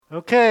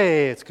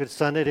Okay, it's Good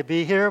Sunday to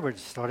be here. We're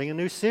starting a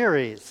new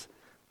series,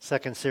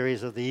 second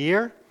series of the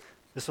year.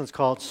 This one's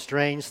called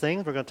Strange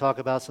Things. We're going to talk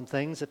about some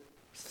things that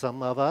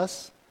some of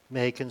us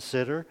may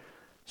consider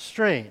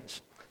strange.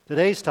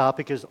 Today's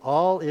topic is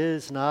all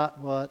is not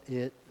what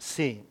it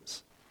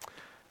seems. I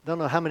don't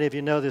know how many of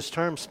you know this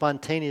term,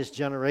 spontaneous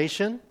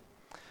generation,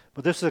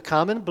 but this is a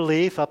common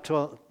belief up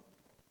to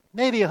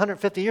maybe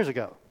 150 years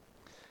ago.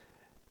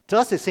 To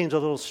us, it seems a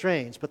little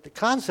strange, but the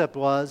concept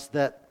was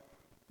that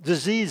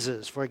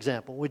diseases, for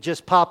example, would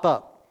just pop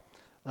up.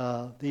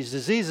 These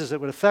diseases that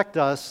would affect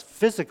us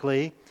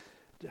physically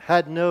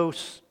had no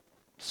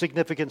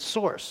significant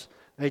source.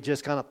 They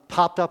just kind of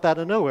popped up out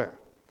of nowhere.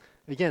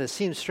 Again, it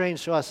seems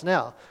strange to us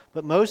now,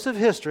 but most of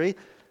history,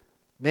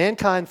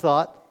 mankind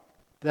thought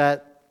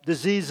that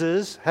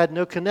diseases had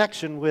no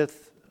connection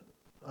with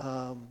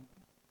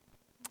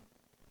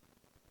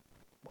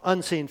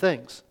unseen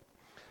things.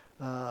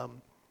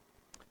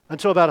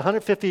 Until about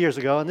 150 years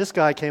ago, and this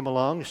guy came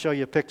along to show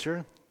you a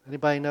picture.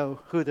 Anybody know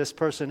who this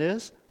person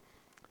is?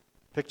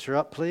 Picture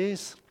up,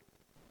 please.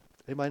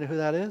 Anybody know who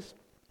that is?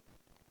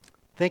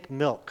 Think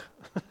milk.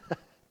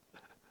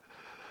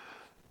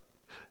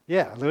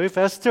 Yeah, Louis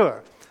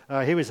Pasteur.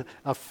 He was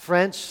a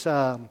French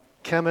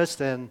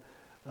chemist and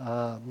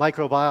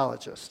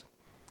microbiologist.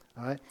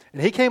 All right?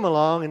 And he came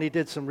along and he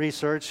did some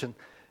research, and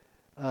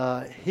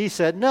he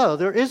said, no,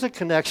 there is a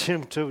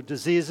connection to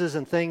diseases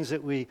and things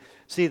that we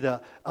see the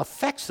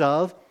effects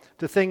of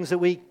to things that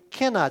we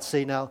cannot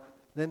see. Now,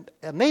 the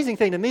amazing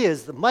thing to me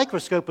is the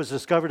microscope was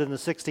discovered in the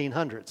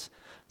 1600s.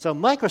 So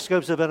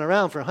microscopes have been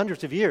around for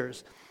hundreds of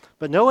years,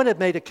 but no one had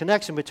made a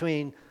connection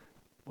between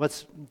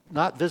what's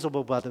not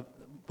visible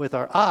with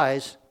our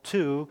eyes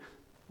to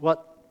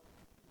what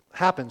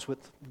happens with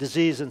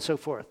disease and so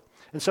forth.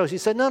 And so he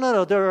said,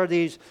 no, there are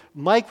these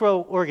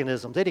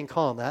microorganisms, they didn't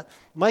call them that,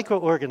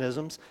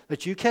 microorganisms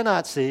that you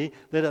cannot see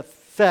that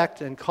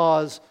affect and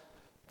cause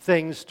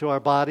things to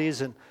our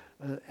bodies,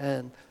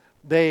 and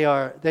they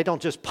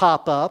don't just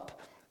pop up,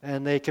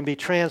 and they can be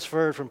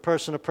transferred from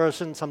person to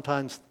person,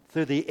 sometimes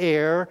through the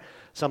air,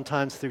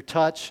 sometimes through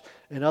touch,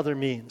 and other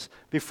means.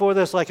 Before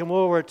this, like in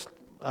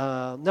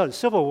the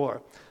Civil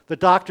War, the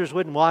doctors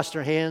wouldn't wash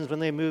their hands when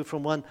they moved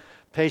from one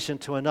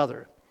patient to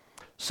another.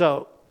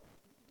 So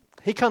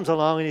he comes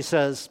along and he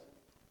says,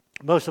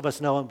 most of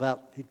us know him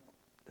about,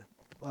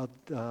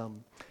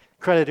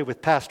 credited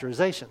with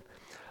pasteurization.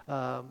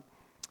 But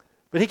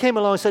he came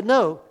along and said,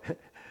 no,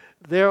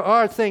 there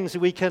are things that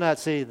we cannot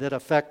see that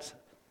affect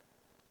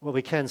what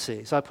we can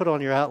see. So I put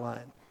on your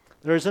outline.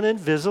 There's an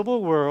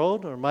invisible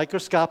world or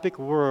microscopic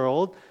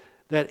world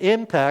that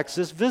impacts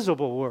this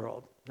visible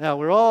world. Now,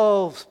 we're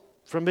all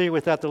familiar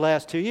with that the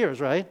last 2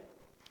 years, right?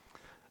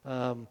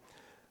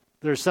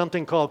 There's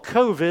something called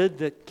COVID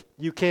that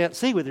you can't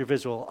see with your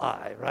visual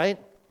eye, right?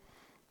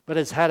 But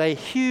it's had a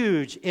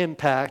huge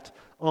impact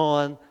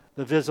on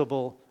the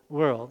visible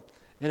world.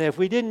 And if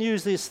we didn't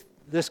use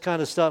this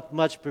kind of stuff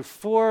much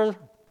before,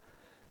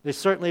 it's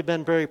certainly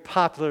been very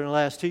popular in the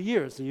last 2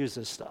 years to use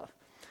this stuff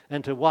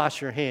and to wash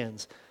your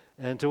hands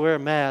and to wear a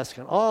mask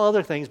and all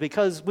other things,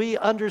 because we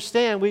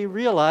understand, we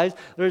realize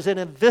there's an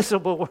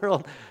invisible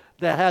world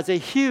that has a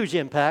huge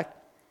impact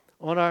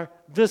on our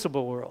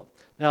visible world.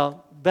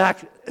 Now,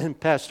 back in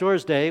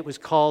Pasteur's day, it was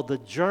called the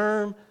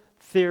germ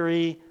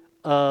theory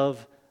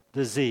of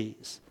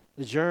disease.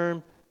 The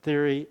germ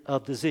theory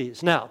of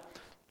disease. Now,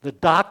 the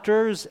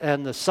doctors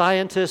and the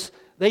scientists,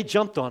 they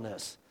jumped on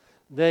this.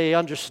 They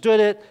understood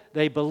it,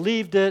 they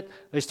believed it,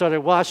 they started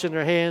washing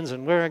their hands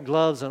and wearing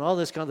gloves and all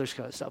this kind of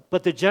stuff.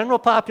 But the general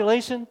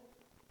population,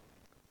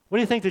 what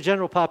do you think the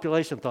general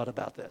population thought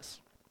about this?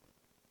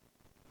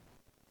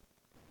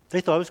 They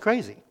thought it was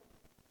crazy.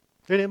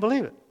 They didn't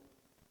believe it.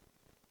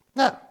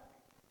 No.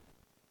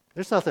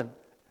 There's nothing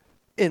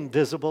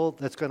invisible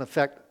that's going to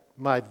affect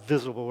my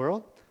visible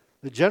world.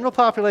 The general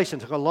population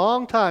took a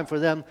long time for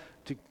them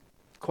to,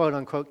 quote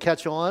unquote,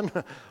 catch on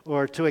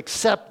or to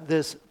accept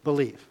this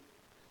belief.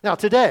 Now,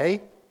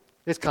 today,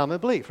 it's common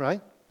belief,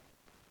 right?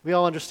 We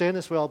all understand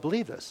this, we all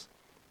believe this.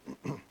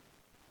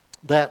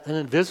 That an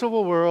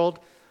invisible world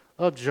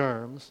of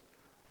germs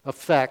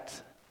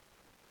affect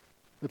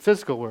the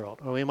physical world.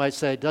 Or we might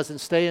say, it doesn't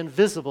stay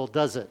invisible,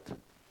 does it?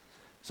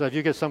 So if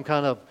you get some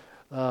kind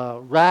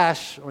of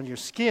rash on your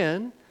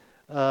skin,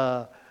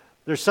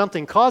 there's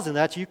something causing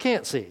that you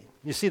can't see.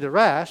 You see the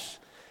rash,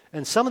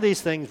 and some of these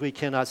things we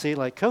cannot see,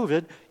 like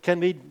COVID, can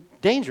be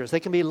dangerous. They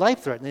can be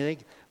life-threatening.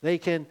 They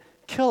can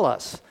kill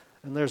us.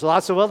 And there's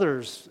lots of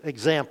other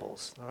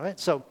examples. All right?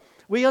 So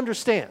we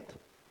understand,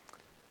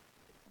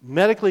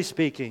 medically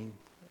speaking,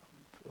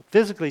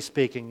 physically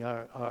speaking,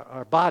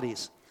 our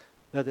bodies,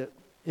 that the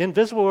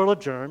invisible world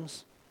of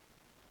germs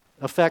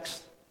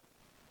affects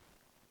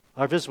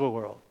our visible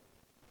world.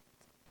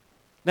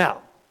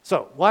 Now,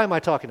 so why am I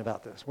talking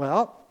about this?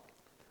 Well,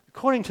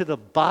 according to the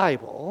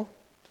Bible,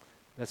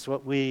 that's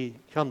what we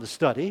come to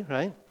study,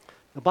 right?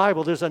 The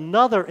Bible, there's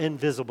another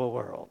invisible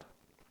world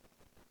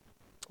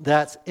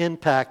that's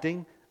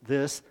impacting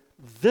this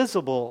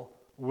visible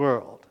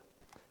world.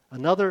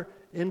 Another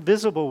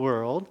invisible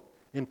world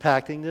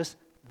impacting this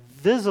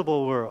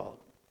invisible world.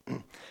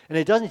 And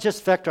it doesn't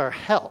just affect our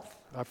health,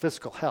 our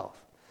physical health.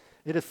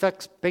 It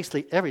affects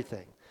basically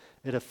everything.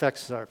 It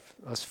affects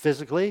us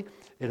physically.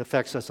 It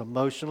affects us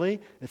emotionally.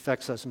 It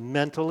affects us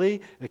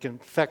mentally. It can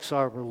affect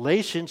our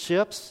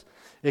relationships.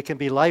 It can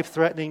be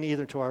life-threatening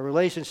either to our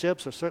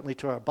relationships or certainly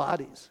to our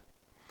bodies.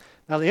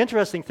 Now, the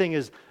interesting thing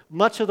is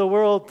much of the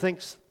world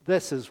thinks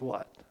this is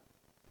what?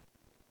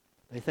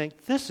 They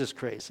think this is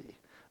crazy.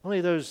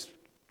 Only those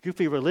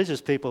goofy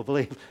religious people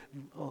believe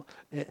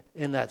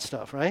in that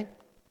stuff, right?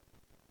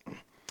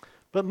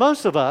 But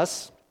most of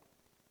us,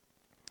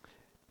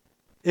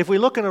 if we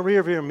look in a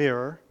rearview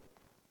mirror,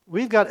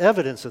 we've got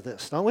evidence of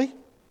this, don't we?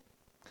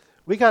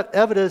 We got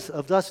evidence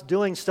of us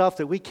doing stuff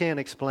that we can't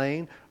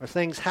explain, or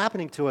things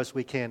happening to us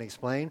we can't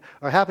explain,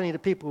 or happening to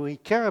people we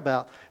care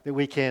about that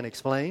we can't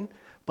explain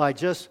by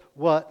just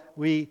what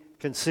we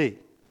can see.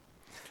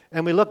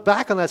 And we look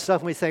back on that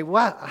stuff and we say,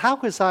 wow, how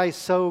was I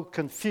so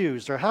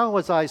confused? Or how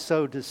was I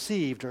so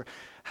deceived? Or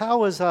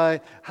how did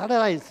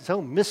I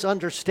so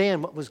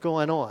misunderstand what was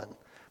going on?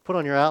 Put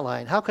on your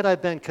outline. How could I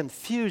have been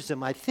confused in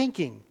my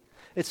thinking?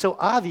 It's so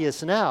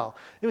obvious now.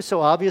 It was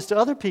so obvious to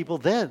other people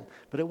then,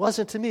 but it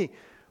wasn't to me.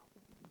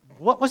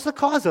 What was the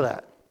cause of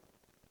that?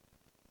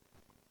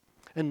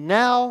 And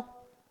now,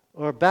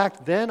 or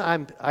back then,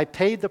 I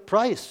paid the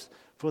price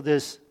for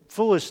this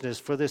foolishness,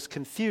 for this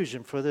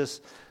confusion, for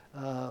this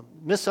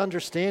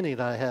misunderstanding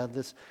that I had,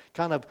 this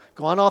kind of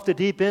gone off the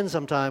deep end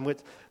sometime, which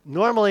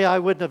normally I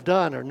wouldn't have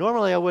done or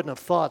normally I wouldn't have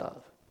thought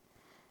of.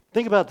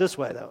 Think about it this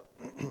way, though.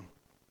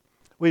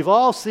 We've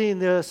all seen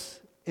this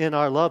in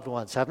our loved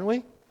ones, haven't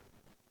we?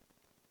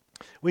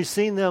 We've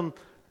seen them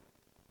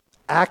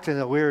act in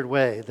a weird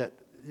way that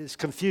is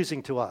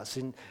confusing to us.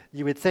 And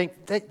you would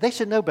think they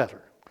should know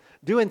better.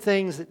 Doing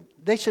things that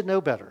they should know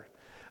better.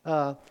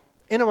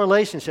 In a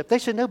relationship, they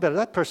should know better.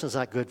 That person's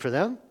not good for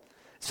them.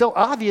 So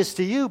obvious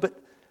to you, but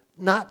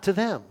not to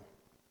them.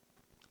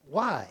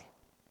 Why?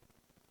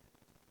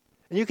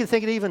 And you can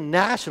think it even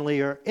nationally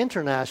or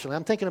internationally.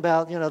 I'm thinking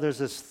about, there's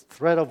this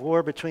threat of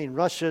war between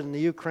Russia and the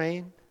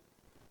Ukraine.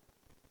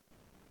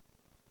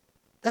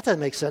 That doesn't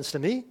make sense to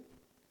me.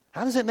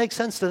 How does it make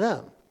sense to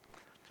them?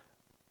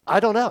 I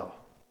don't know.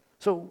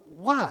 So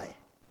why?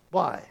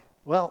 Why?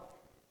 Well,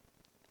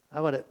 I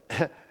want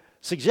to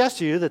suggest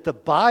to you that the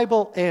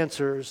Bible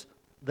answers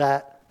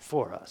that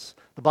for us.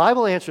 The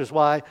Bible answers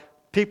why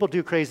people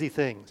do crazy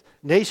things.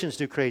 Nations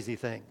do crazy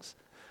things.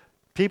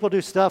 People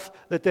do stuff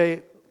that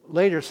they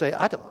later say,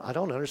 I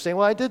don't understand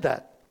why I did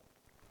that.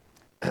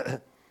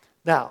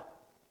 Now,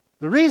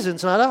 the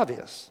reason's not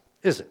obvious,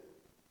 is it?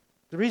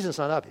 The reason's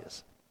not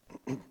obvious.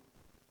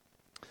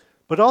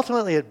 But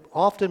ultimately, it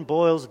often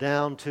boils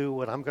down to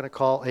what I'm going to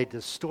call a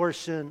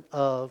distortion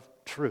of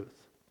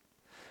truth.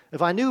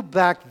 If I knew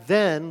back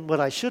then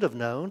what I should have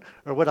known,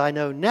 or what I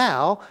know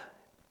now,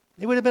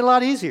 it would have been a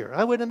lot easier.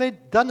 I wouldn't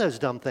have done those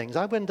dumb things.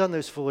 I wouldn't have done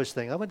those foolish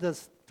things. I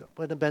wouldn't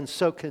have been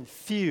so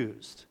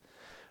confused.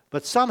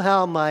 But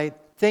somehow my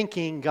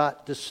thinking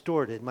got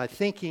distorted. My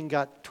thinking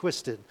got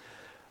twisted.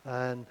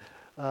 And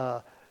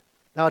now,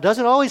 it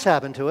doesn't always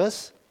happen to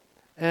us.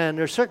 And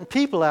there are certain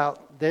people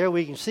out there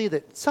we can see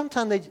that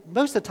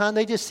most of the time,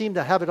 they just seem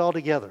to have it all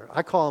together.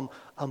 I call them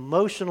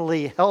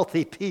emotionally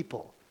healthy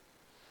people.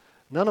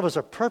 None of us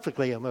are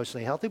perfectly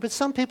emotionally healthy, but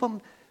some people,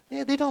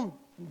 they don't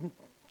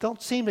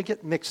seem to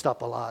get mixed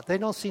up a lot. They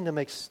don't seem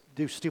to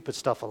do stupid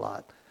stuff a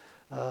lot.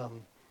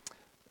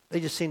 They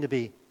just seem to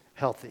be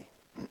healthy.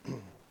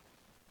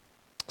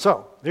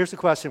 So, here's the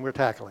question we're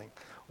tackling.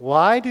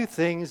 Why do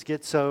things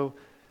get so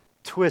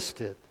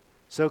twisted,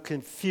 so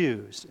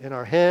confused in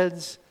our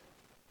heads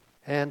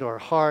and our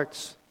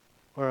hearts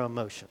or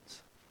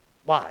emotions?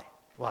 Why?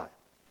 Why?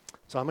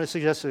 So I'm going to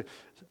suggest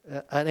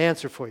an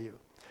answer for you.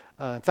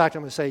 In fact,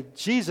 I'm going to say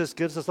Jesus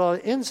gives us a lot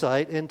of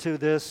insight into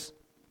this,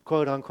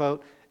 quote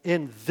unquote,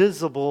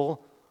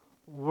 invisible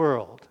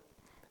world.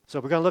 So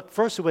we're going to look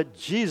first at what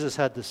Jesus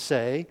had to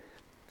say.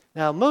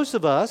 Now, most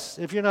of us,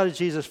 if you're not a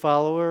Jesus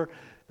follower,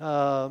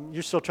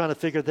 you're still trying to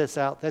figure this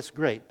out. That's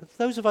great. But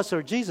those of us who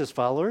are Jesus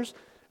followers,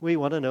 we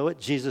want to know what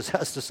Jesus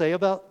has to say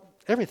about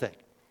everything.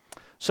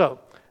 So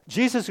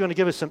Jesus is going to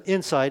give us some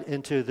insight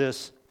into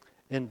this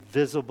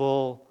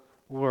invisible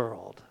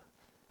world.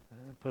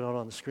 Put it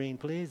on the screen,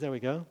 please. There we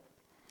go.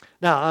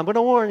 Now, I'm going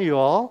to warn you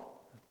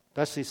all,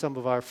 especially some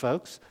of our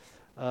folks,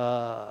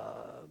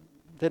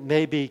 that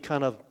may be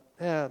kind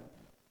of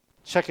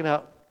checking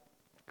out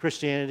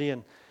Christianity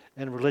and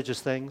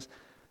religious things.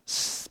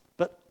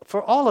 But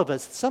for all of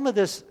us, some of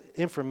this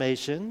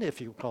information,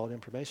 if you call it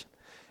information,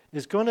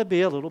 is going to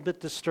be a little bit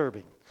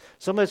disturbing.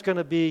 Some of it's going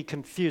to be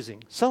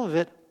confusing. Some of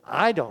it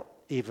I don't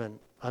even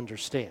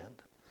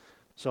understand.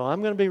 So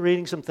I'm going to be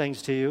reading some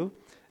things to you,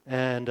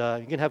 and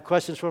you can have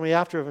questions for me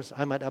after.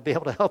 I might not be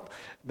able to help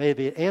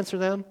maybe answer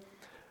them.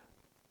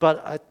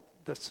 But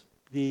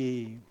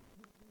the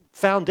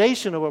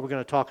foundation of what we're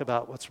going to talk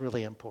about, what's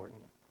really important.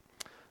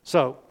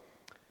 So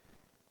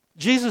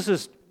Jesus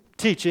is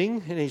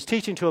teaching, and he's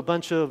teaching to a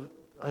bunch of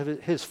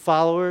his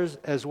followers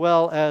as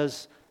well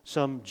as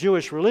some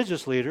Jewish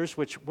religious leaders,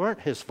 which weren't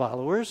his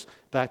followers.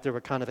 In fact, they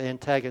were kind of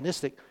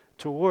antagonistic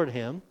toward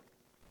him.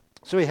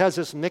 So he has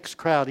this mixed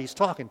crowd he's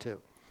talking to.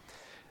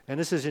 And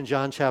this is in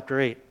John chapter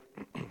 8.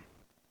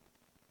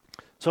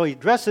 So he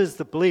addresses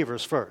the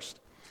believers first.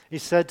 He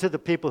said to the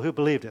people who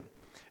believed him,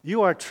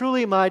 "You are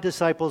truly my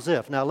disciples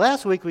if." Now,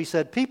 last week we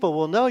said people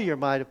will know you're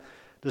my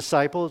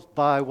disciples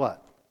by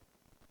what?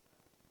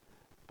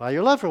 By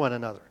your love for one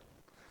another.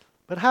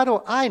 But how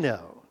do I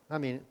know? I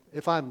mean,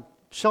 if I'm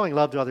showing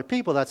love to other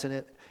people, that's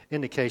an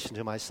indication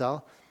to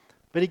myself.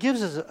 But he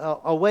gives us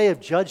a way of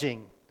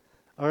judging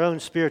our own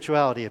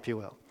spirituality, if you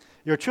will.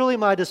 You're truly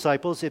my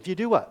disciples if you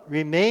do what?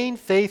 Remain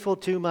faithful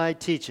to my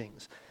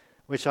teachings,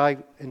 which I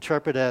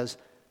interpret as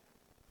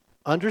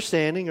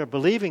understanding or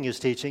believing his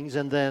teachings,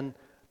 and then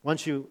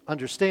once you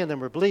understand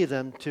them or believe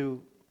them,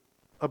 to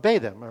obey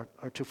them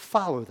or to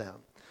follow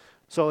them.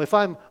 So if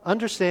I'm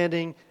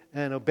understanding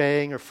and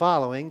obeying or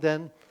following,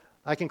 then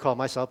I can call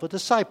myself a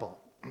disciple.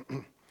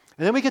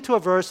 And then we get to a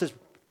verse that's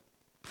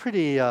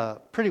pretty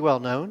well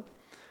known.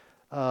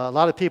 A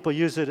lot of people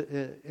use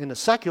it in the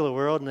secular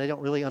world, and they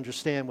don't really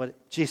understand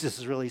what Jesus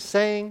is really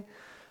saying.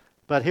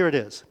 But here it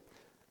is.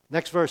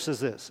 Next verse is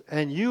this.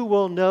 And you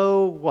will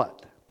know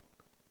what?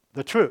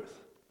 The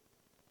truth.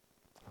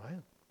 All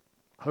right.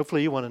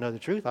 Hopefully you want to know the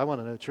truth. I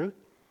want to know the truth.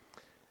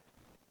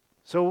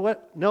 So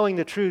knowing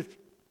the truth,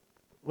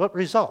 what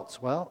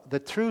results? Well, the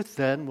truth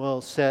then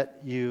will set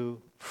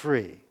you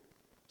free.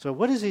 So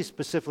what is he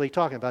specifically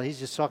talking about? He's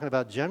just talking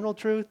about general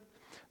truth?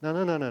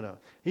 No.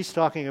 He's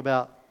talking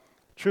about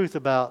truth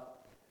about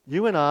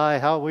you and I,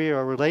 how we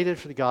are related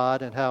to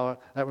God, and how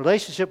that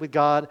relationship with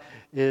God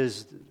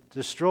is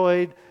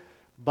destroyed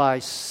by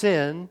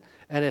sin,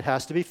 and it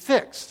has to be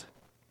fixed.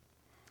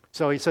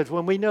 So he says,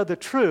 when we know the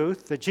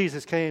truth, that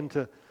Jesus came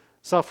to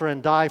suffer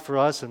and die for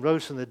us and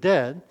rose from the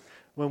dead,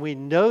 when we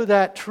know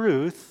that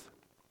truth,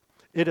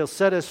 it'll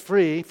set us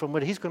free from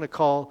what he's going to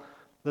call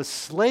the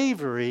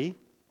slavery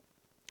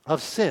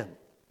of sin.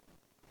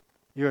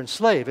 You're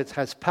enslaved. It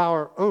has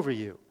power over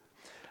you.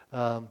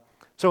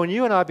 So when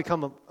you and I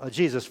become a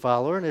Jesus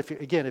follower, and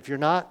if you're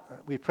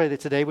not, we pray that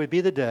today would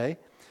be the day.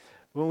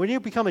 When you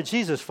become a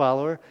Jesus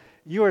follower,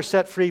 you are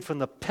set free from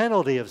the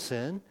penalty of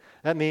sin.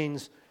 That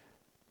means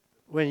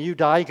when you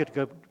die, you get to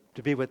go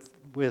to be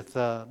with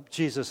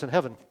Jesus in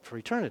heaven for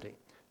eternity.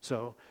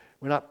 So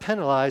we're not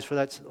penalized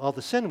for all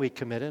the sin we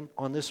committed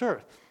on this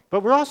earth.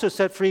 But we're also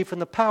set free from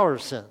the power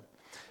of sin.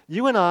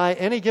 You and I,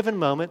 any given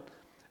moment,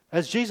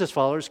 as Jesus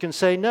followers, can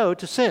say no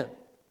to sin.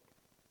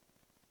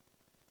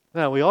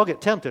 Now, we all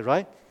get tempted,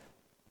 right?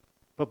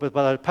 But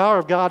by the power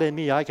of God in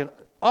me, I can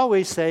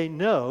always say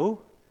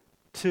no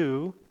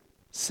to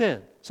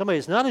sin. Somebody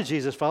who's not a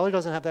Jesus follower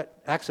doesn't have that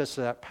access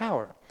to that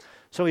power.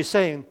 So he's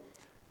saying,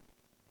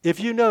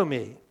 if you know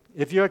me,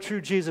 if you're a true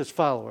Jesus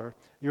follower,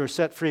 you're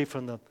set free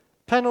from the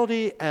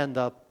penalty and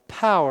the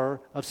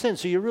power of sin.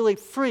 So you're really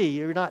free.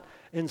 You're not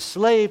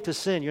enslaved to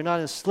sin. You're not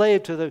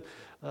enslaved to the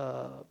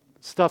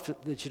stuff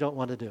that you don't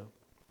want to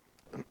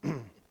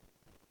do.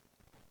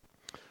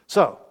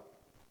 So,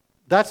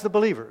 that's the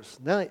believers.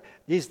 Now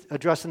he's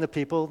addressing the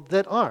people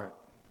that aren't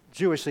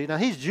Jewish. Now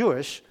he's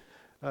Jewish.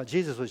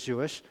 Jesus was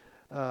Jewish.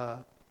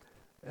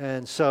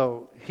 And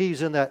so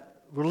he's in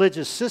that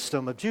religious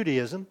system of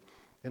Judaism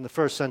in the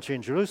first century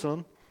in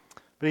Jerusalem.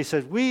 But he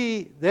said,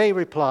 they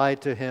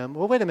replied to him,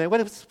 well, wait a minute, what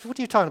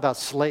are you talking about,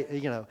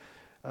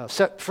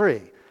 set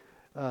free?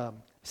 He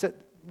said,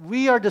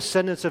 we are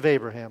descendants of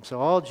Abraham. So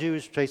all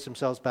Jews trace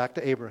themselves back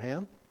to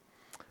Abraham.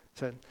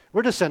 Said,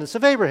 we're descendants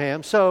of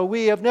Abraham, so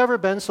we have never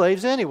been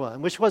slaves to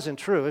anyone, which wasn't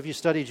true. If you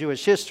study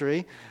Jewish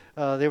history,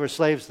 they were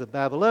slaves to the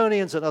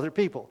Babylonians and other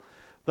people.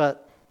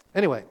 But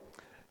anyway,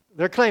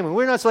 they're claiming,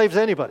 we're not slaves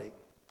to anybody.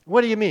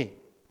 What do you mean?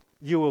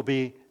 You will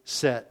be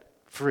set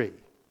free.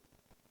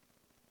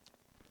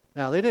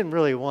 Now, they didn't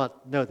really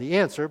know the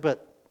answer,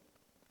 but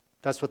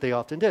that's what they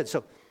often did.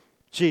 So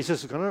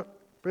Jesus is going to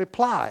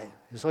reply.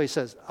 So he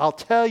says, I'll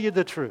tell you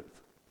the truth.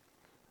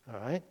 All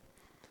right?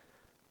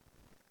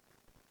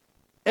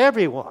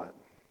 Everyone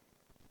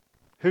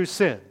who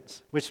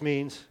sins, which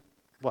means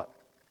what?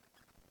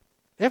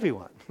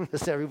 Everyone.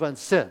 Everyone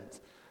sins.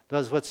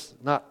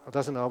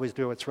 Doesn't always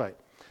do what's right.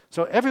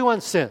 So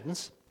everyone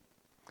sins,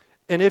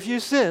 and if you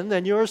sin,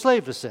 then you're a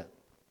slave to sin,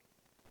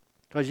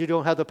 because you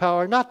don't have the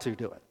power not to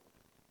do it.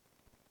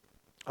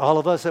 All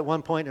of us at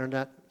one point are in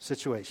that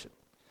situation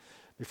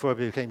before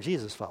we became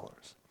Jesus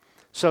followers.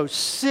 So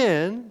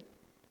sin,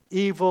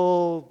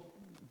 evil,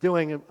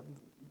 doing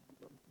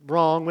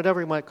wrong,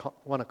 whatever you might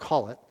want to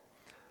call it.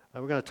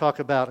 We're going to talk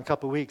about in a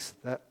couple of weeks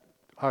that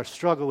our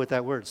struggle with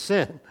that word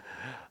sin.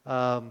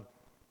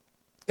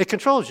 It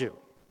controls you.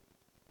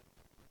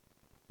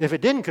 If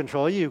it didn't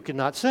control you, you could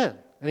not sin.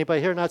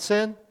 Anybody here not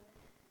sin?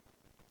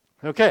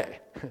 Okay.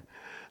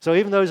 So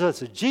even those of us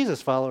that are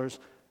Jesus followers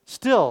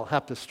still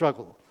have to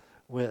struggle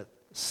with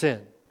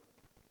sin.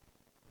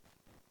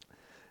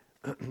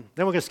 Then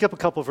we're going to skip a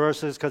couple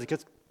verses because it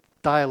gets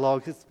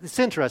dialogue. It's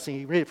interesting.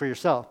 You can read it for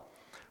yourself.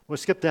 We'll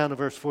skip down to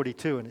verse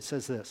 42, and it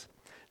says this.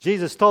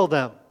 Jesus told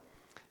them,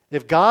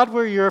 if God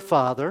were your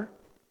father,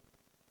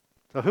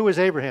 So who was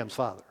Abraham's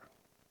father?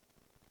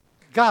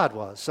 God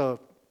was. So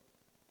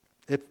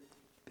if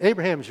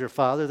Abraham's your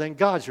father, then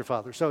God's your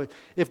father. So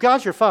if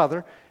God's your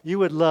father, you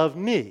would love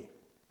me.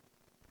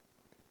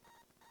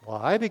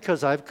 Why?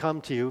 Because I've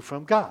come to you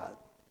from God.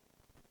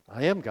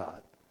 I am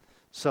God.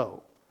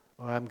 So,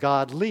 or I'm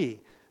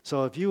godly.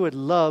 So if you would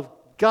love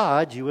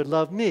God, you would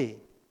love me. He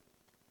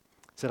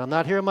said, I'm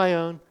not here on my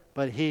own,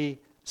 but he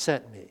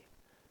sent me.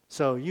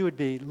 So you would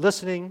be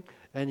listening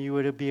and you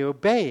would be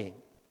obeying.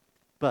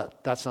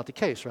 But that's not the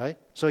case, right?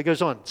 So he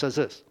goes on, says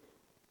this.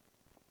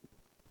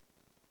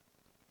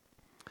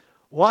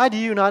 Why do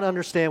you not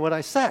understand what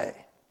I say?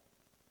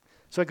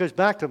 So it goes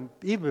back to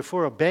even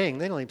before obeying,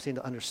 they don't even seem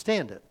to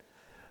understand it.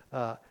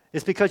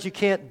 It's because you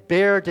can't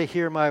bear to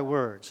hear my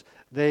words.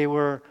 They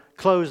were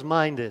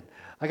closed-minded.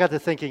 I got to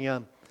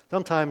thinking,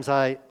 sometimes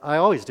I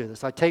always do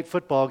this. I tape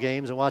football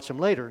games and watch them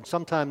later. And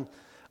sometimes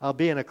I'll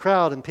be in a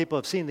crowd and people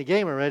have seen the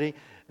game already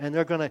and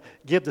they're going to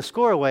give the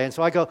score away. And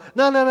so I go,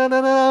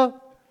 no.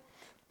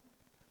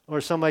 Or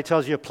somebody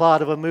tells you a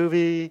plot of a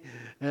movie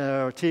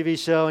or a TV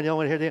show and you don't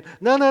want to hear the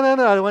no, I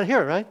don't want to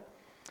hear it, right?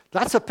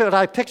 That's what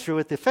I picture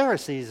with the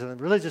Pharisees and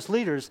religious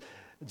leaders.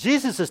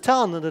 Jesus is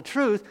telling them the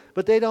truth,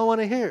 but they don't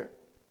want to hear it.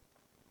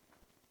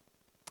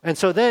 And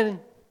so then,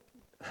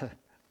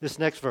 this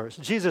next verse,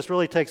 Jesus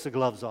really takes the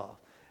gloves off.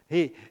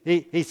 He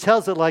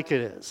tells it like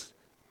it is.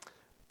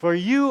 For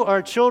you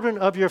are children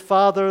of your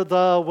father,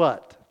 the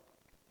what?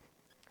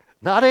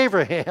 Not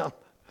Abraham.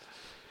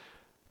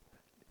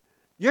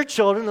 You're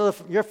children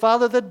of your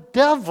father, the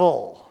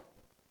devil.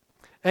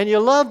 And you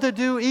love to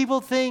do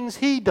evil things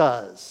he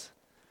does.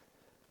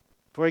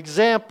 For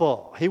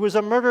example, he was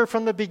a murderer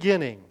from the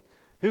beginning,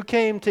 who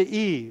came to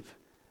Eve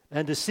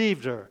and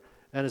deceived her.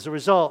 And as a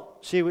result,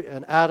 she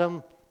and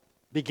Adam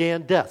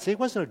began death. See, there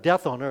wasn't no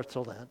death on earth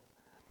till then.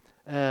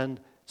 And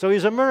so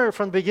he's a murderer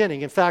from the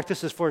beginning. In fact,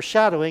 this is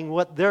foreshadowing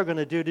what they're going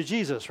to do to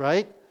Jesus,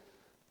 right?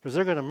 Because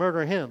they're going to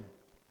murder him.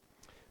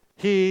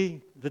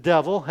 He, the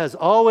devil, has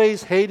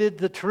always hated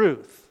the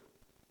truth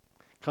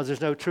because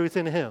there's no truth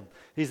in him.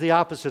 He's the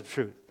opposite of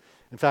truth.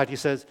 In fact, he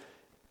says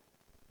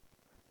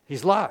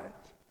he's lies.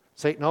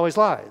 Satan always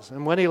lies.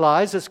 And when he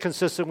lies, it's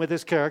consistent with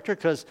his character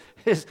because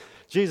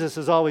Jesus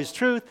is always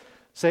truth.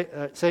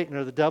 Satan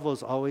or the devil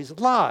is always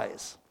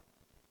lies.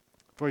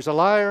 For he's a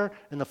liar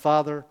and the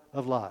father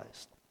of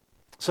lies.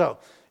 So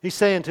he's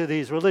saying to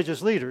these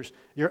religious leaders,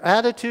 your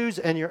attitudes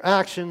and your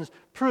actions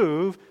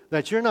prove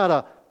that you're not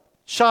a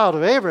child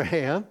of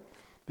Abraham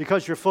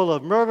because you're full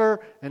of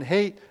murder and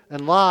hate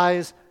and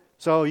lies.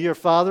 So your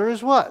father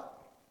is what?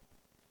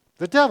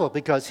 The devil,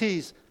 because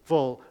he's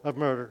full of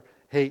murder,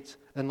 hate,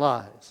 and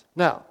lies.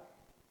 Now,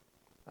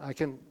 I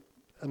can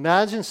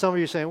imagine some of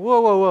you saying,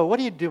 whoa, what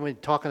are you doing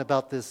talking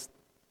about this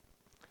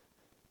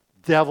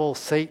devil,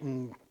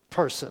 Satan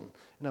person,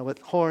 with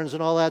horns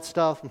and all that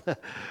stuff?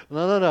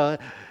 No.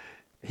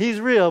 He's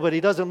real, but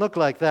he doesn't look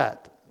like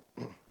that.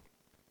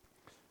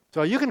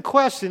 So you can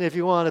question if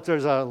you want if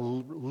there's a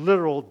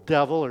literal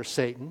devil or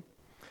Satan.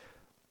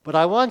 But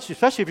I want you,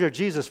 especially if you're a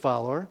Jesus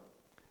follower,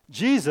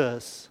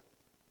 Jesus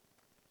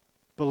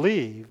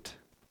believed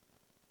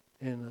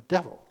in the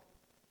devil.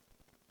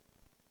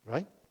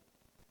 Right?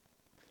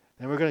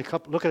 And we're going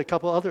to look at a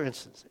couple other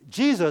instances.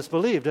 Jesus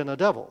believed in a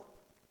devil.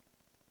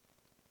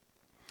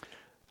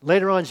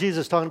 Later on,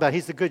 Jesus talking about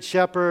he's the good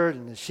shepherd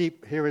and the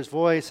sheep hear his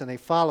voice and they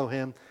follow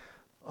him.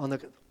 On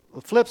the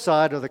flip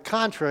side, or the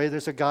contrary,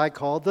 there's a guy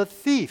called the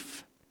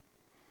thief.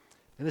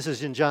 And this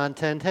is in John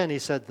 10:10. He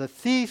said, the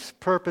thief's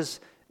purpose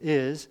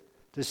is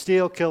to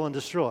steal, kill, and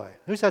destroy.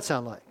 Who's that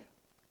sound like?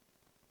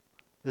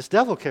 This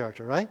devil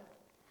character, right?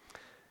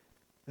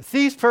 The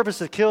thief's purpose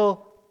is to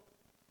kill,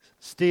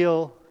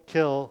 steal,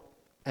 kill,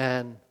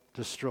 and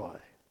destroy.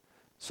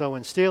 So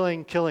when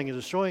stealing, killing, and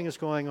destroying is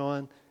going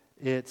on,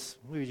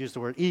 we use the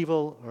word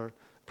evil or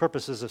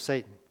purposes of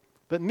Satan.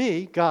 But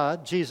me,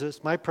 God,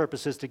 Jesus, my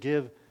purpose is to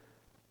give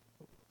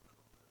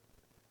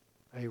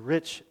a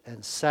rich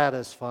and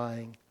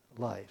satisfying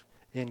life,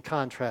 in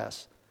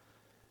contrast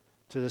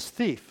to this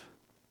thief.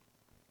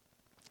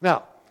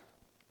 Now,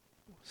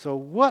 so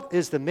what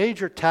is the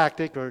major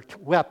tactic or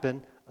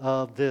weapon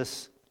of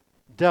this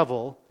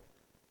devil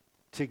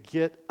to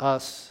get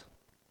us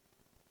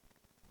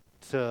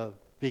to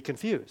be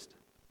confused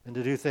and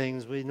to do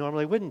things we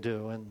normally wouldn't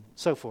do and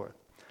so forth?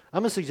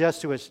 I'm going to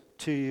suggest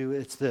to you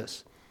it's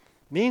this.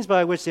 Means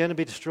by which the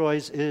enemy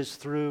destroys is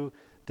through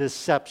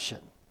deception.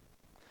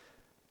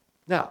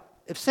 Now,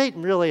 if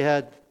Satan really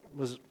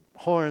was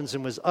horns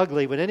and was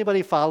ugly, would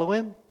anybody follow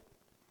him?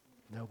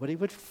 Nobody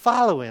would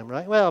follow him,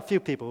 right? Well, a few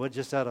people would,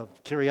 just out of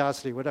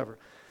curiosity, whatever.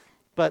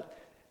 But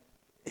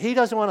he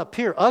doesn't want to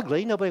appear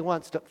ugly. Nobody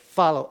wants to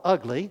follow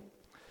ugly.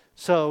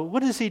 So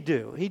what does he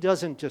do? He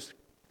doesn't just...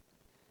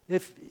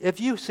 If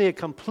you see a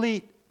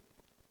complete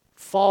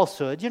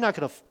falsehood, you're not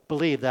going to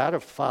believe that or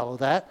follow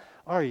that,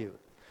 are you?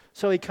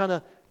 So he kind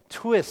of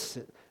twists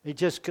it.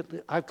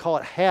 I call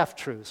it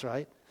half-truths,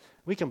 right?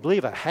 We can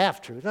believe a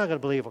half-truth. We're not going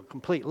to believe a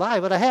complete lie,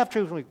 but a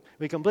half-truth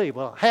we can believe.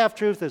 Well, a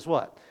half-truth is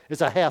what?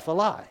 It's a half a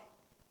lie.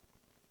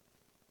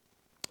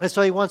 And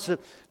so he wants to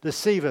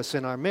deceive us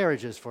in our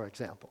marriages, for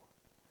example.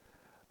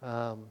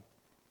 Not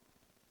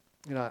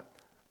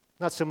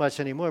so much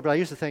anymore, but I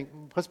used to think,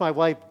 once my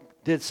wife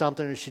did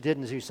something or she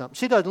didn't do something,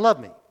 she doesn't love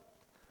me.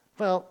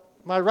 Well,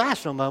 my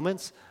rational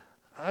moments,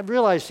 I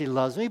realized she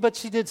loves me, but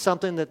she did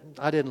something that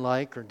I didn't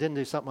like or didn't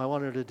do something I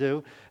wanted her to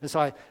do. And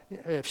so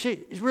if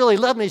she really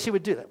loved me, she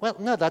would do that. Well,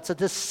 no, that's a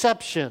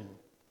deception.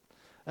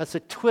 That's a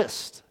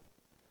twist.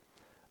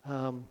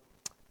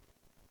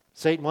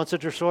 Satan wants to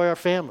destroy our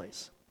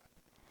families.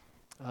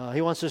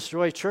 He wants to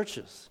destroy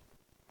churches.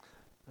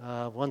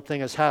 One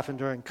thing has happened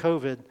during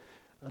COVID,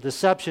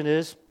 deception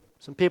is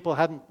some people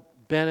haven't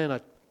been in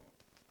a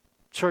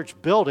church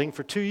building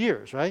for 2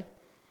 years, right?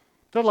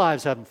 Their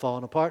lives haven't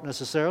fallen apart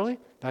necessarily.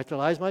 In fact, their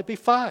lives might be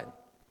fine.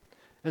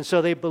 And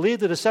so they believe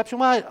the deception,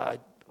 well,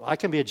 I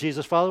can be a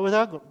Jesus follower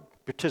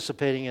without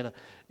participating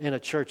in a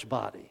church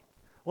body.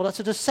 Well, that's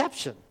a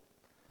deception.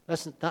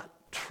 That's not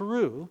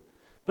true,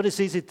 but it's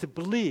easy to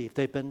believe.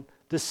 They've been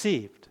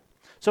deceived.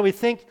 So we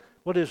think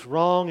what is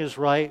wrong is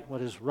right,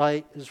 what is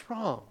right is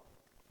wrong.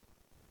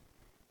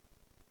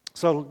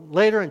 So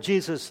later in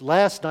Jesus'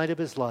 last night of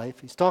his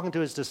life, he's talking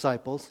to his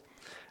disciples,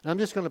 and I'm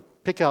just going to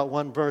pick out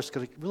one verse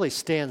because it really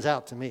stands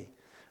out to me,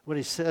 what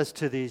he says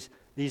to these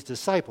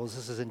disciples.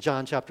 This is in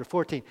John chapter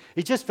 14.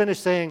 He just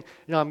finished saying,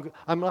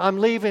 I'm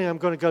leaving, I'm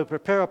going to go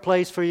prepare a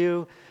place for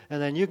you,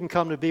 and then you can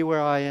come to be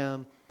where I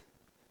am.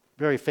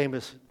 Very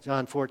famous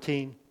John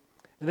 14.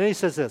 And then he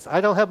says this,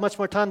 I don't have much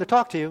more time to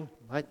talk to you.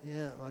 My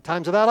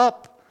time's about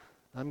up.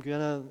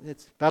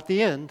 It's about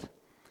the end.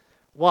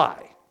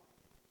 Why?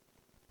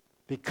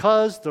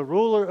 Because the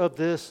ruler of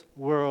this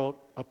world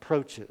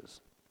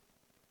approaches.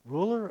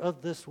 Ruler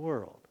of this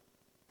world.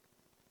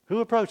 Who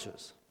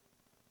approaches?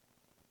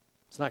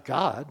 It's not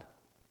God.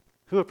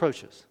 Who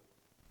approaches?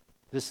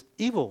 This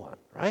evil one,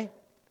 right?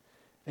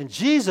 And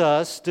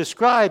Jesus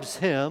describes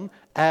him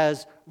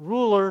as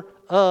ruler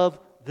of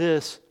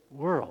this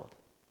world.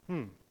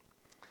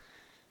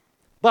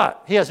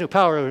 But he has no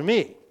power over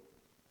me.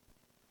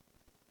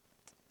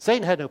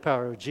 Satan had no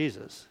power over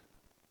Jesus,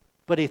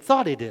 but he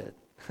thought he did.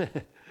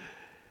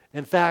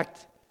 In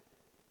fact,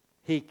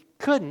 he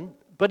couldn't,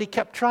 but he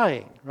kept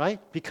trying, right?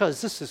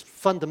 Because this is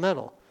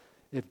fundamental.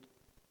 If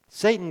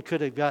Satan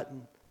could have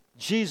gotten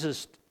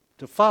Jesus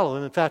to follow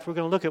him, in fact, we're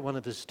going to look at one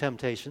of his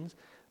temptations,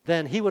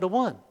 then he would have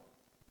won.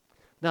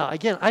 Now,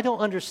 again, I don't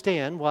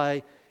understand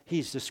why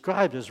he's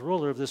described as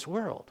ruler of this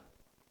world.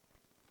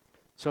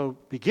 So,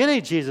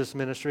 beginning Jesus'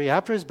 ministry,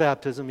 after his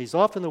baptism, he's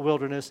off in the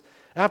wilderness.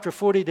 After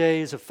 40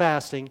 days of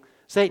fasting,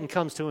 Satan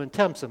comes to him and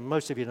tempts him.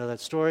 Most of you know that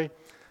story.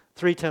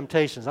 3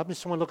 temptations. I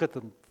just want to look at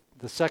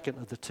the second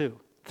of the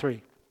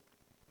 3.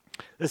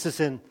 This is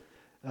in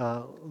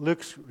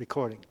Luke's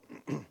recording.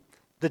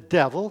 The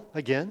devil,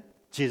 again,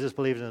 Jesus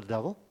believed in the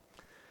devil,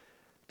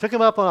 took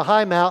him up on a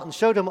high mountain,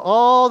 showed him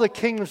all the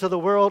kingdoms of the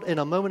world in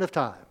a moment of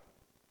time.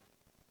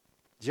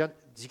 Did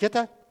you get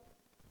that?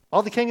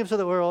 All the kingdoms of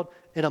the world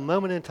in a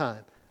moment in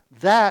time.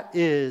 That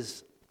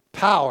is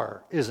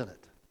power, isn't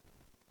it?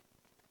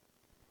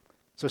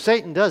 So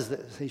Satan does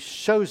this. He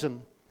shows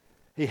him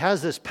he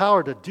has this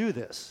power to do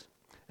this.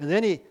 And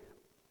then he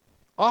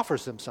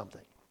offers him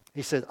something.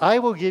 He said, I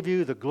will give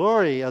you the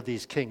glory of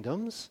these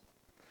kingdoms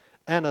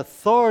and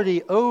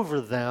authority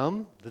over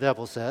them, the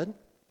devil said.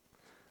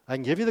 I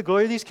can give you the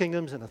glory of these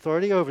kingdoms and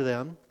authority over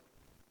them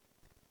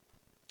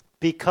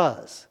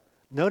because,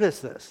 notice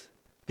this,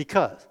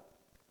 because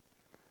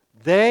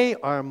they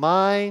are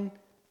mine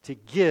to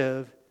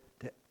give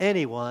to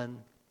anyone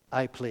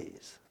I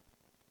please.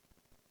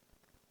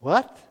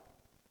 What?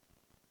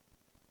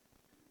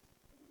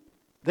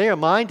 They are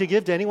mine to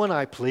give to anyone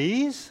I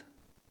please?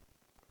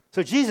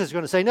 So Jesus is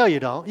going to say, no,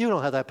 you don't. You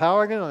don't have that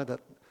power. You don't have that.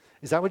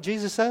 Is that what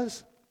Jesus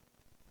says?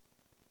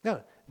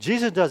 No.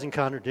 Jesus doesn't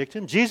contradict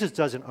him. Jesus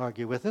doesn't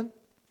argue with him.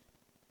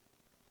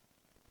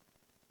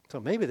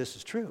 So maybe this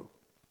is true.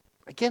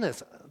 Again,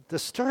 it's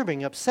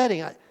disturbing,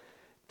 upsetting. I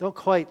don't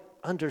quite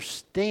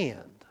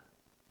understand.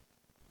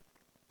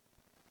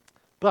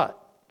 But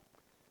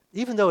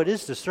even though it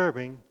is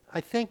disturbing,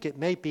 I think it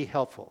may be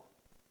helpful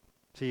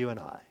to you and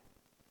I.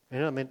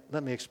 And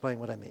let me explain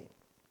what I mean.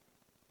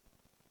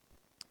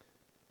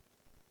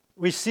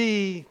 We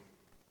see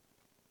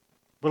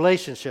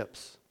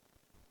relationships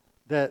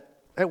that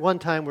at one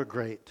time were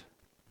great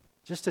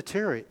just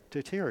deteriorate.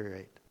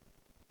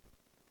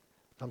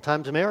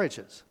 Sometimes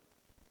marriages.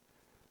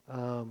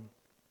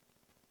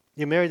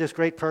 You marry this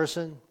great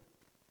person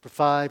for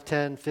 5,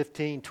 10,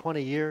 15,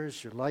 20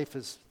 years. Your life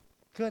is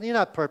good. You're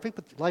not perfect,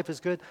 but life is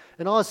good.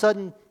 And all of a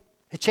sudden,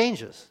 it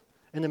changes,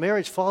 and the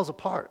marriage falls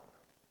apart.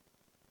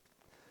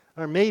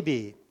 Or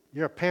maybe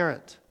you're a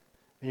parent,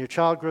 and your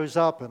child grows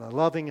up in a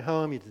loving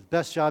home. You did the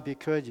best job you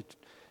could.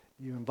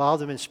 You involve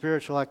them in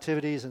spiritual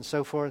activities and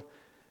so forth.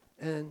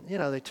 And,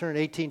 they turn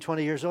 18,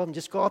 20 years old and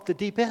just go off the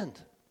deep end.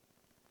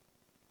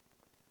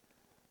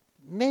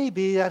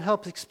 Maybe that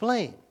helps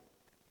explain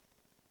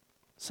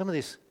some of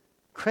this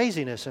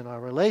craziness in our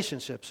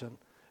relationships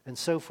and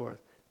so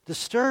forth.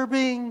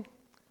 Disturbing,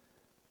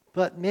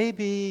 but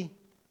maybe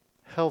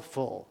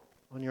helpful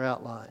on your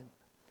outline.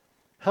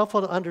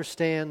 helpful to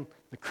understand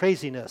the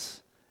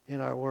craziness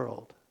in our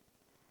world.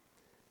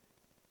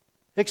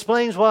 It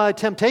explains why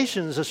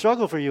temptation is a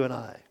struggle for you and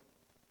I.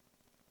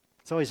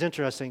 It's always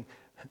interesting.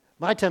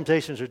 My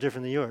temptations are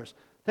different than yours.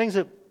 Things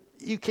that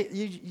you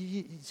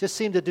just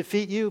seem to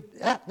defeat you,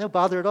 no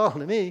bother at all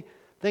to me.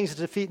 Things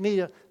that defeat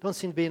me don't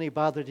seem to be any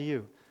bother to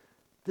you.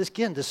 This,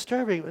 again,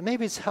 disturbing, but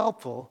maybe it's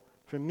helpful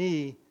for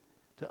me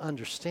to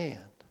understand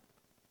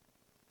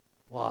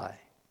why.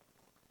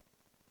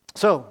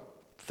 So,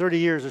 30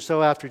 years or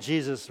so after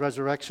Jesus'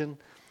 resurrection,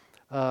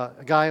 a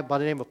guy by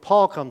the name of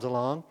Paul comes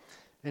along,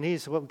 and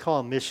he's what we call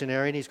a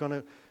missionary, and he's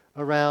going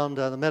around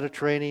the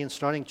Mediterranean,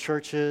 starting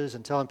churches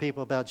and telling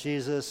people about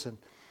Jesus. And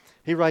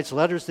he writes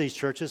letters to these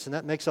churches, and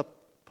that makes up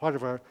part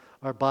of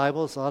our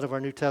Bibles, a lot of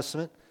our New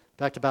Testament. In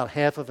fact, about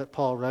half of it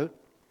Paul wrote.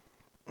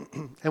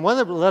 And one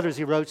of the letters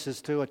he wrote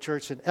is to a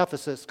church in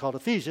Ephesus called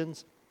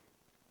Ephesians.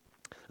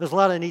 There's a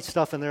lot of neat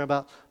stuff in there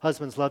about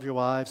husbands, love your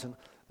wives,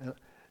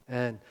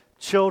 and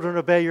children,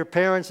 obey your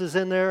parents is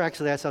in there.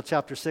 Actually, that's how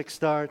chapter 6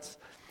 starts,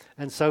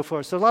 and so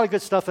forth. So a lot of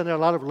good stuff in there, a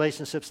lot of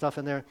relationship stuff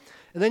in there.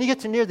 And then you get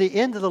to near the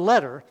end of the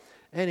letter,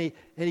 and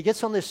he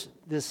gets on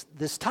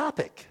this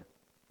topic.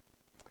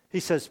 He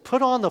says,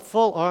 put on the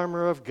full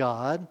armor of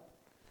God.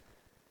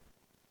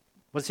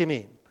 What does he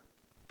mean?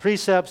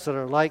 Precepts that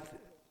are like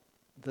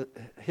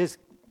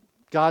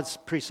God's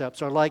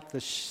precepts are like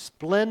the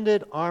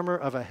splendid armor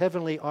of a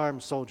heavenly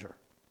armed soldier.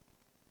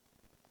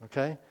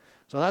 Okay?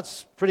 So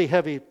that's pretty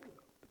heavy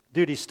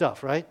duty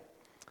stuff, right?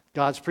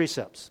 God's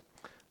precepts.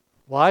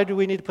 Why do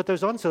we need to put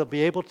those on? So they'll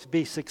be able to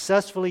be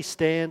successfully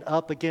stand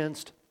up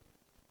against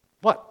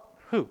what?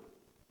 Who?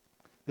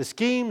 The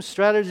schemes,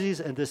 strategies,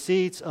 and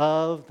deceits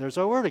of, there's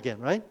our word again,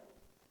 right?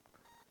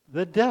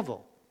 The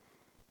devil.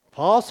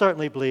 Paul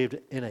certainly believed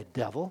in a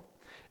devil,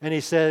 and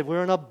he said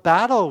we're in a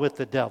battle with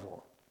the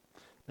devil.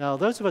 Now,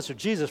 those of us who are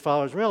Jesus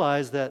followers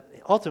realize that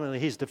ultimately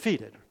he's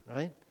defeated,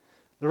 right?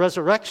 The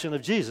resurrection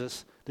of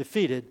Jesus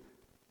defeated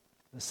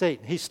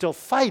Satan. He's still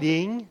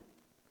fighting,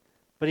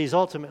 but he's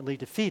ultimately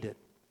defeated.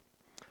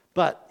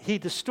 But he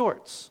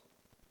distorts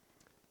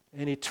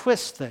and he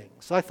twists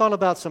things. I thought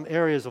about some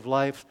areas of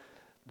life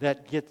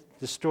that get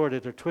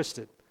distorted or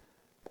twisted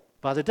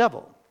by the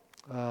devil.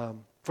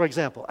 For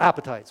example,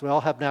 appetites. We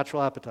all have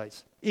natural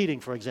appetites. Eating,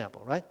 for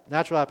example, right?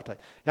 Natural appetite.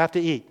 You have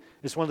to eat.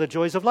 It's one of the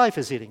joys of life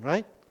is eating,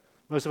 right?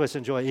 Most of us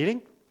enjoy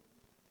eating.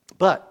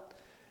 But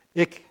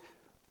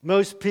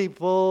most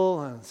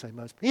people,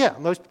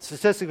 most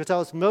statistics will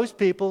tell us most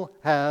people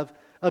have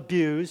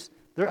abused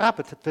their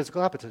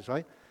physical appetites,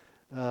 right?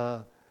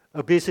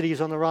 Obesity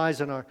is on the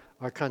rise in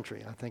our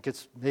country. I think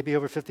it's maybe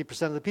over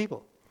 50% of the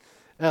people.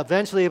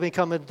 Eventually it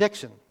becomes an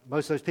addiction.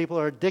 Most of those people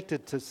are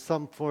addicted to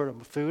some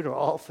form of food or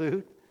all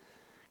food.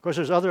 Of course,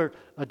 there's other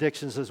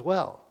addictions as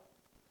well.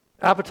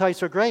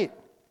 Appetites are great.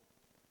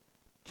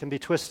 Can be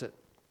twisted.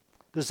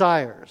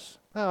 Desires.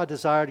 A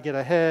desire to get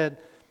ahead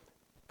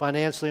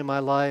financially in my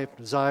life,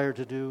 desire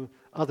to do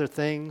other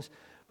things.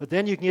 But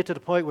then you can get to the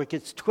point where it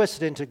gets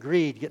twisted into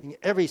greed, getting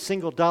every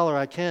single dollar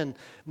I can,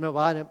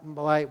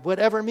 by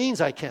whatever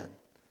means I can.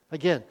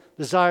 Again,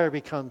 desire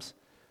becomes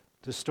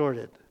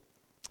distorted.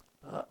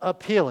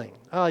 Appealing.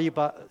 You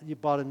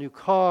bought a new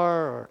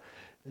car, or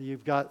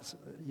you've got,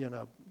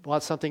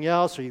 bought something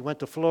else, or you went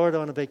to Florida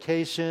on a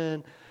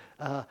vacation.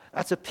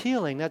 That's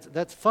appealing.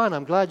 That's fun.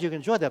 I'm glad you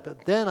enjoyed that.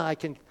 But then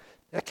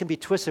that can be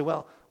twisted.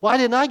 Well, why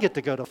didn't I get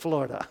to go to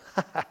Florida?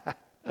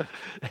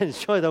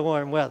 Enjoy the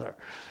warm weather.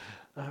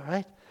 All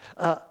right?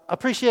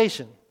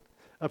 Appreciation.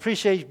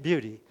 Appreciate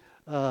beauty.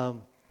 As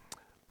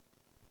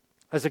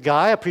a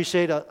guy,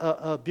 appreciate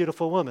a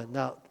beautiful woman.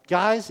 Now,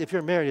 guys, if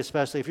you're married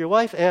especially, if your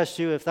wife asks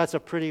you if that's a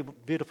pretty,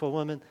 beautiful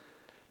woman,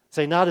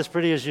 say, not as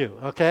pretty as you,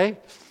 okay?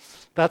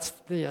 That's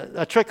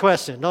a trick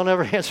question. Don't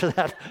ever answer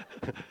that.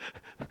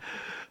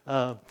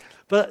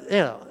 But,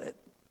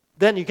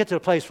 then you get to the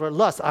place where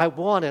lust, I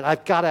want it.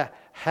 I've got to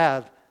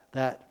have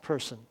that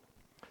person.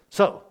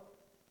 So,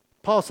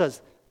 Paul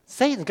says,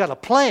 Satan's got a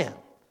plan.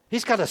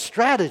 He's got a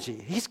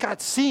strategy. He's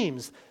got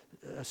schemes.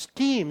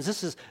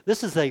 This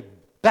is a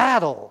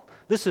battle.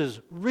 This is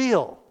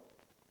real.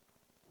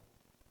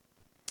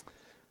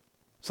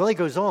 So he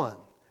goes on.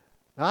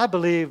 Now, I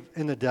believe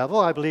in the devil.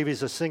 I believe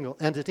he's a single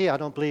entity. I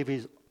don't believe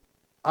he's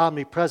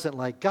omnipresent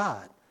like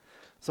God.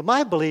 So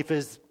my belief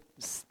is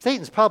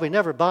Satan's probably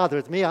never bothered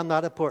with me. I'm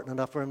not important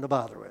enough for him to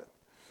bother with.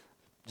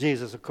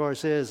 Jesus, of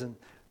course, is, and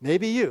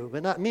maybe you,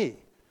 but not me.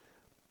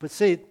 But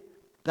see,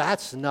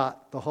 that's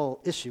not the whole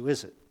issue,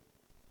 is it?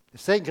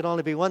 If Satan could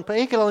only be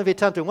he could only be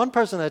tempting one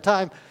person at a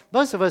time,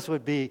 most of us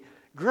would be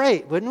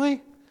great, wouldn't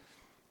we?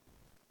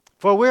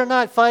 For we're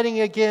not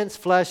fighting against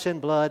flesh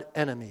and blood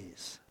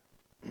enemies.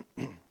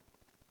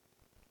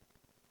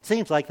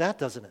 Seems like that,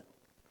 doesn't it?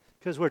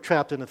 Because we're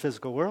trapped in the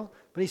physical world.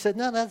 But he said,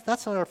 no,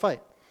 that's not our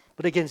fight.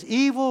 But against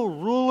evil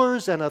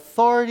rulers and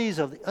authorities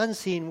of the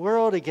unseen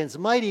world, against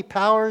mighty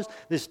powers,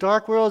 this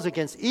dark world,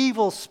 against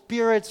evil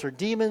spirits or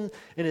demons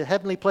in the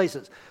heavenly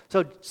places.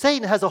 So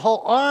Satan has a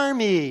whole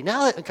army.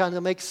 Now it kind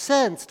of makes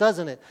sense,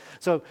 doesn't it?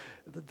 So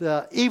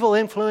the evil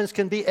influence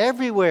can be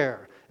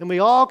everywhere. And we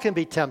all can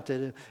be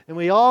tempted, and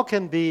we all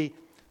can be,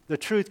 the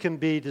truth can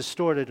be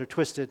distorted or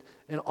twisted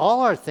in all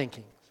our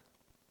thinking.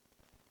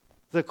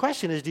 The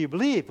question is, do you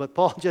believe what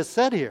Paul just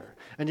said here?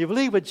 And do you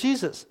believe what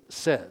Jesus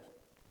said?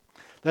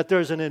 That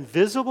there's an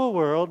invisible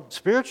world,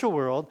 spiritual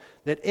world,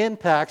 that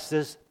impacts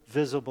this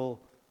visible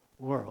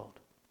world.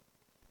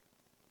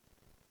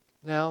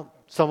 Now,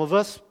 some of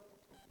us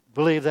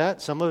believe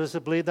that. Some of us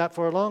have believed that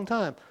for a long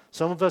time.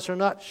 Some of us are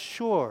not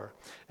sure.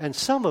 And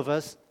some of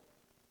us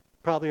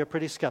probably are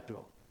pretty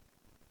skeptical.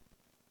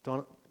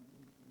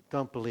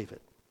 Don't believe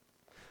it.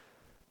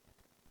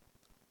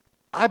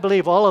 I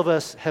believe all of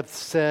us have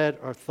said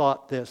or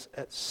thought this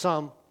at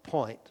some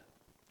point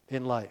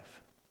in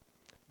life.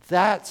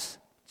 That's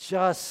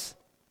just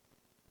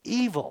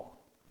evil.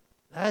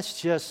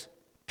 That's just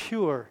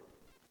pure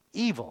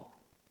evil.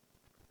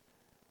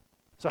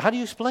 So how do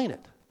you explain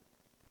it?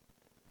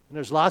 And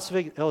there's lots of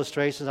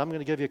illustrations. I'm going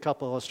to give you a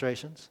couple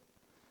illustrations.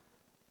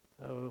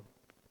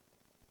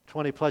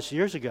 20 plus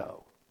years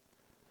ago,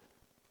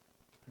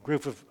 a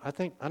group of, I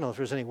don't know if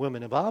there's any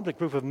women involved, a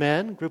group of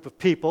men, a group of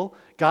people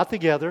got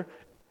together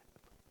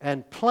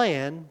and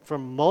planned for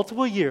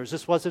multiple years.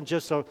 This wasn't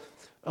just an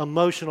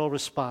emotional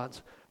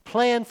response.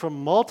 Planned for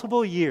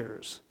multiple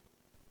years.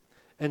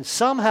 And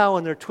somehow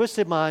in their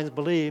twisted minds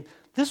believed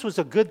this was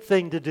a good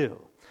thing to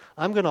do.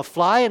 I'm going to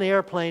fly an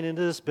airplane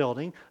into this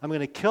building. I'm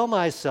going to kill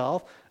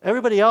myself,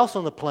 everybody else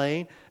on the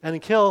plane, and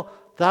then kill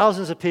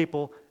thousands of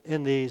people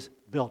in these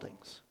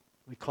buildings.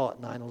 We call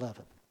it 9/11.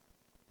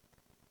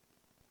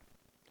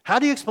 How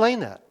do you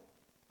explain that?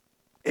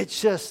 It's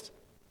just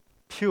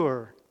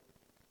pure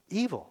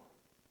evil.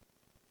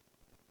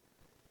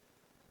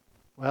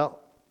 Well,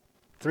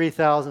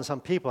 3,000 some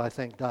people, I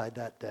think, died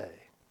that day.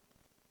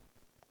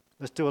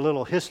 Let's do a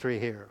little history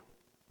here.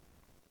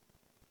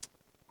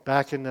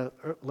 Back in the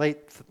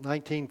late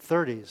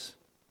 1930s,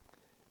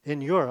 in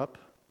Europe,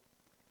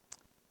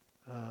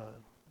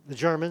 the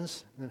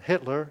Germans and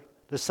Hitler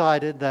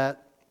decided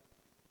that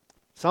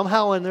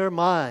somehow in their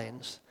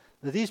minds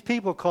that these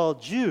people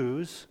called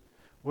Jews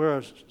were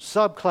a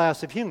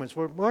subclass of humans,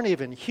 weren't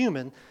even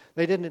human.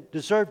 They didn't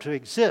deserve to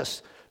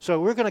exist. So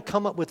we're going to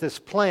come up with this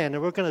plan,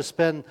 and we're going to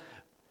spend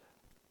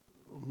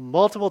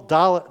multiple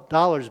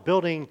dollars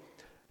building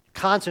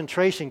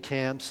concentration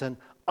camps and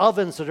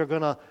ovens that are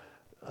going to,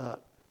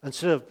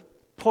 instead of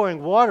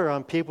pouring water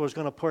on people, is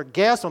going to pour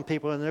gas on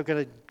people, and they're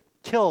going to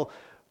kill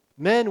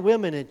men,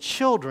 women, and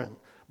children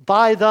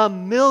by the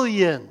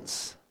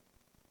millions.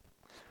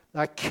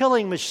 A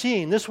killing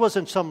machine. This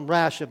wasn't some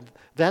rash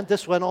event.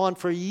 This went on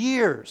for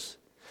years.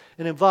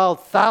 It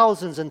involved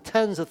thousands and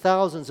tens of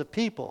thousands of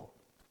people.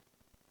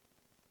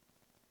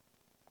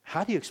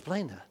 How do you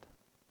explain that?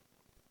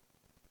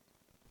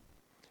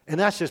 And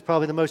that's just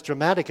probably the most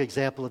dramatic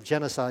example of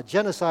genocide.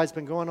 Genocide's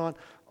been going on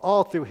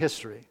all through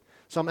history.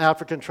 Some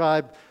African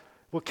tribe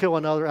will kill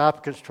another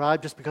African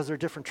tribe just because they're a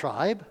different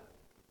tribe,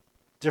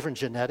 different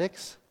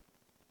genetics.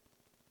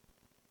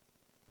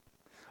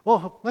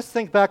 Well, let's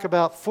think back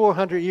about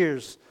 400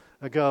 years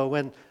ago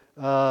when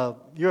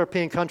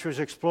European countries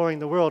are exploring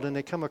the world and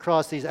they come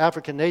across these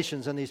African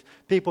nations and these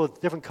people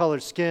with different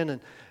colored skin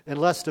and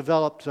less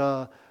developed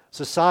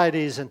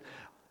societies. And,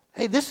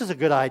 hey, this is a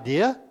good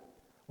idea.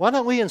 Why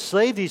don't we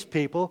enslave these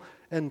people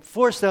and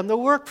force them to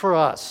work for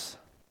us?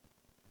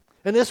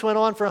 And this went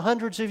on for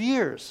hundreds of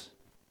years.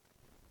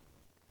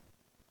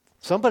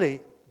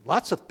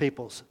 Lots of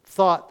people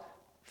thought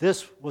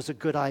this was a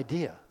good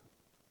idea.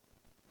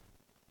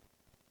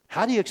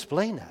 How do you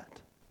explain that?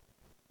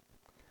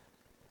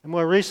 And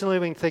more recently,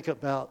 we can think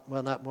about,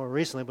 well, not more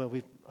recently, but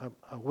we are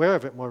aware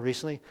of it more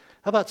recently.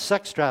 How about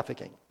sex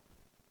trafficking?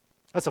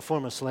 That's a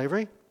form of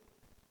slavery.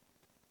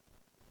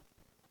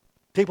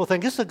 People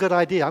think, this is a good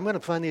idea. I'm going to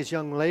find these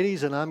young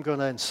ladies and I'm going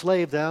to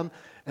enslave them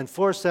and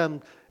force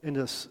them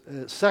into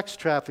sex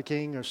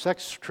trafficking or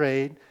sex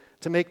trade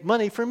to make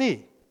money for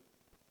me.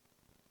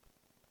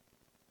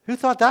 Who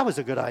thought that was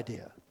a good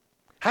idea?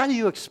 How do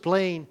you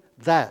explain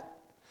that?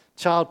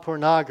 Child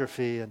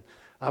pornography, and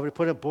I would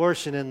put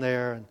abortion in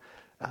there, and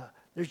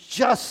there's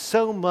just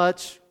so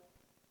much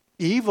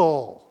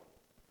evil.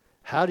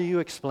 How do you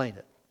explain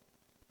it?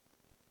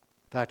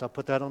 In fact, I'll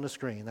put that on the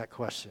screen, that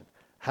question.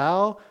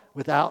 How,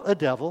 without a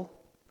devil,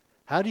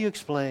 how do you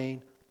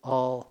explain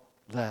all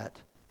that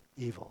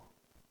evil?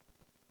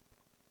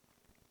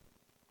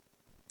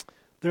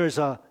 There's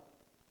an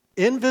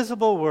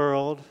invisible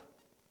world,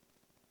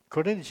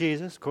 according to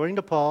Jesus, according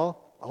to Paul,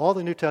 all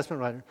the New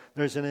Testament writers,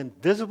 there's an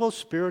invisible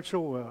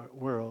spiritual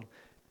world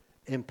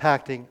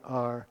impacting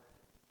our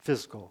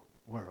physical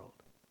world.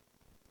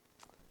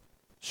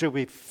 Should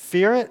we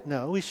fear it?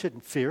 No, we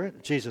shouldn't fear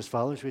it. Jesus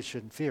followers, we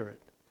shouldn't fear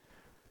it.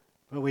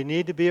 But we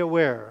need to be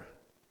aware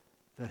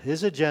that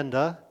his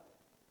agenda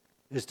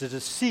is to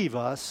deceive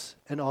us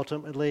and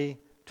ultimately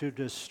to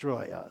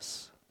destroy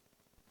us.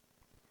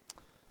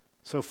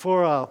 So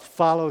for a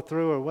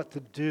follow-through or what to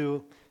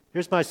do,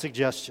 here's my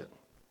suggestion.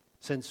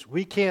 Since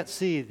we can't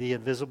see the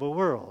invisible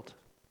world,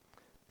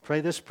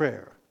 pray this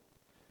prayer,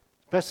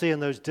 especially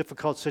in those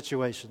difficult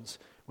situations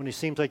when it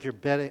seems like you're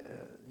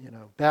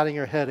batting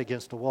your head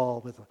against a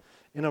wall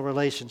in a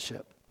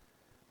relationship.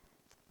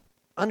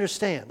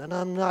 Understand that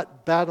I'm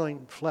not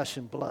battling flesh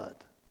and blood.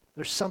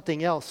 There's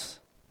something else,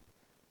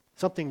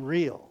 something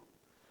real.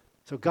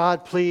 So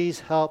God, please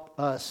help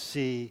us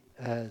see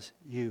as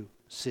you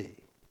see.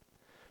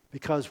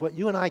 Because what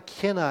you and I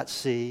cannot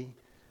see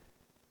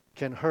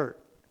can hurt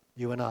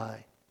you and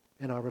I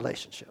in our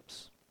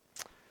relationships.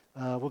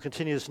 We'll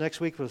continue this next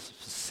week with a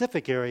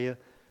specific area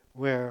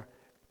where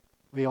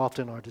we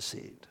often are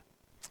deceived.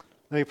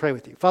 Let me pray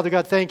with you. Father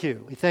God, thank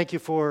you. We thank you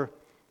for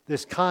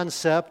this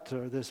concept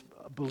or this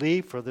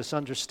belief or this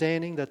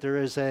understanding that there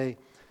is a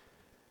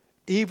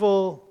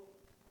evil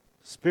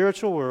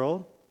spiritual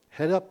world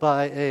headed up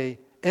by a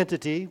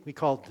entity we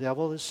call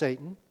devil, is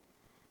Satan,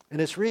 and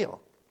it's real.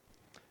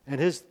 And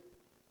his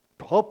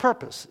whole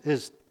purpose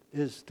is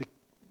to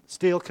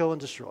steal, kill,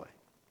 and destroy.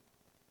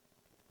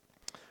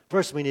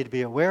 First, we need to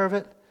be aware of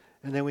it,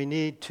 and then we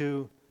need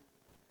to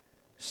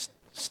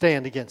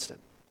stand against it.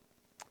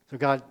 So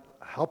God,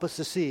 help us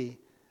to see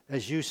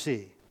as you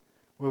see,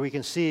 where we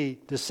can see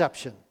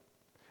deception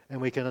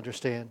and we can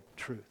understand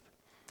truth.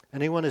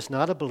 Anyone who's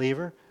not a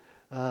believer,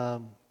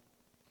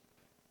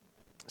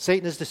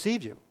 Satan has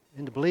deceived you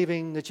into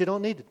believing that you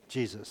don't need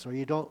Jesus, or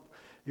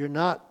you're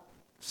not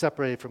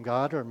separated from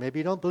God, or maybe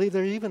you don't believe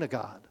there's even a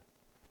God.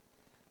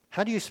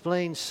 How do you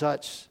explain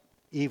such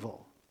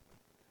evil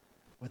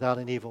without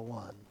an evil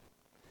one?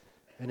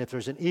 And if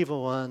there's an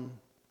evil one,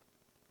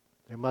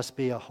 there must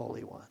be a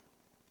holy one.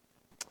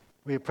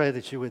 We pray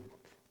that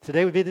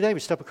today would be the day we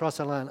step across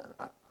that line.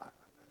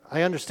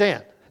 I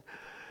understand.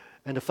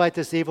 And to fight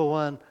this evil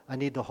one, I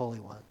need the holy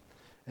one.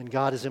 And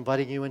God is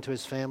inviting you into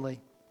his family.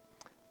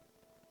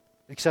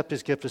 Accept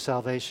his gift of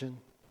salvation.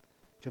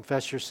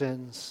 Confess your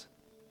sins.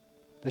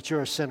 That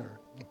you're a sinner.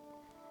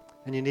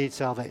 And you need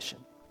salvation.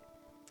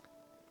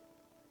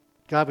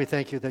 God, we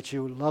thank you that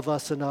you love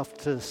us enough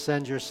to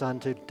send your Son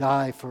to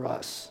die for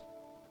us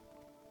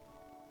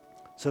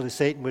so that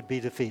Satan would be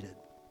defeated.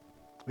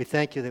 We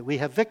thank you that we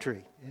have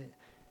victory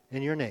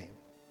in your name.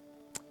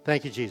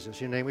 Thank you,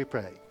 Jesus. In your name we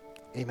pray.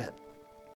 Amen.